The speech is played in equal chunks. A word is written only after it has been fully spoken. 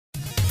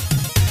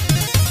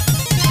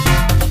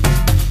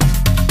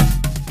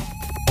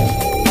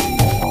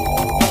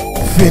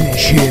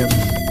Finish him.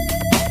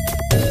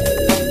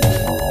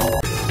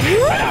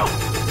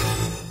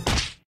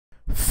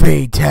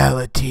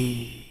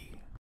 Fatality.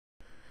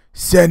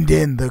 Send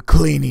in the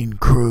cleaning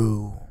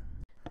crew.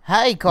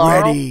 Hey,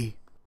 Carl. Ready.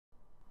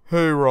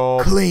 Hey,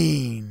 Rob.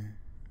 Clean.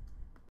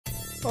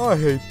 I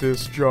hate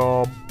this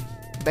job.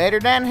 Better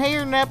down here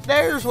than up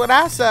there's what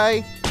I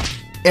say.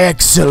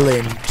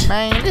 Excellent.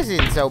 Man, this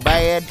isn't so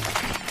bad.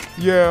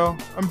 Yeah,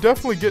 I'm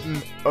definitely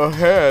getting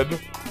ahead.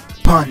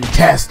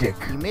 Fantastic.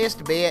 You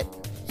missed a bit.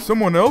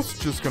 Someone else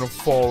just gonna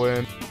fall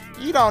in.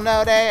 You don't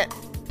know that.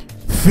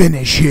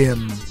 Finish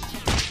him.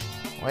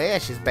 Well,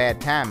 that's just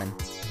bad timing.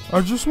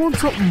 I just want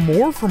something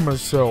more for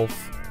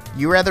myself.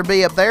 You rather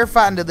be up there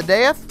fighting to the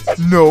death?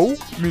 No,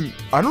 I mean,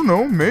 I don't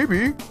know,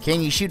 maybe.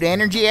 Can you shoot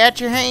energy at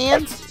your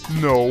hands?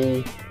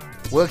 No,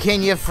 Well,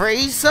 can you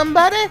freeze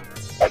somebody?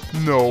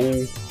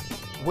 no.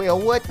 Well,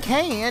 what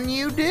can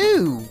you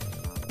do?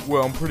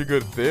 Well, I'm pretty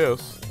good at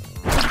this.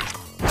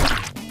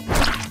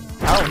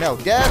 Oh no,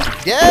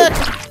 duck,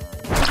 duck!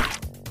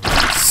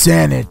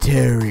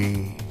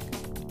 Sanitary.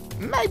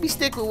 Maybe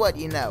stick with what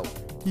you know.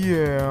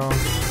 Yeah.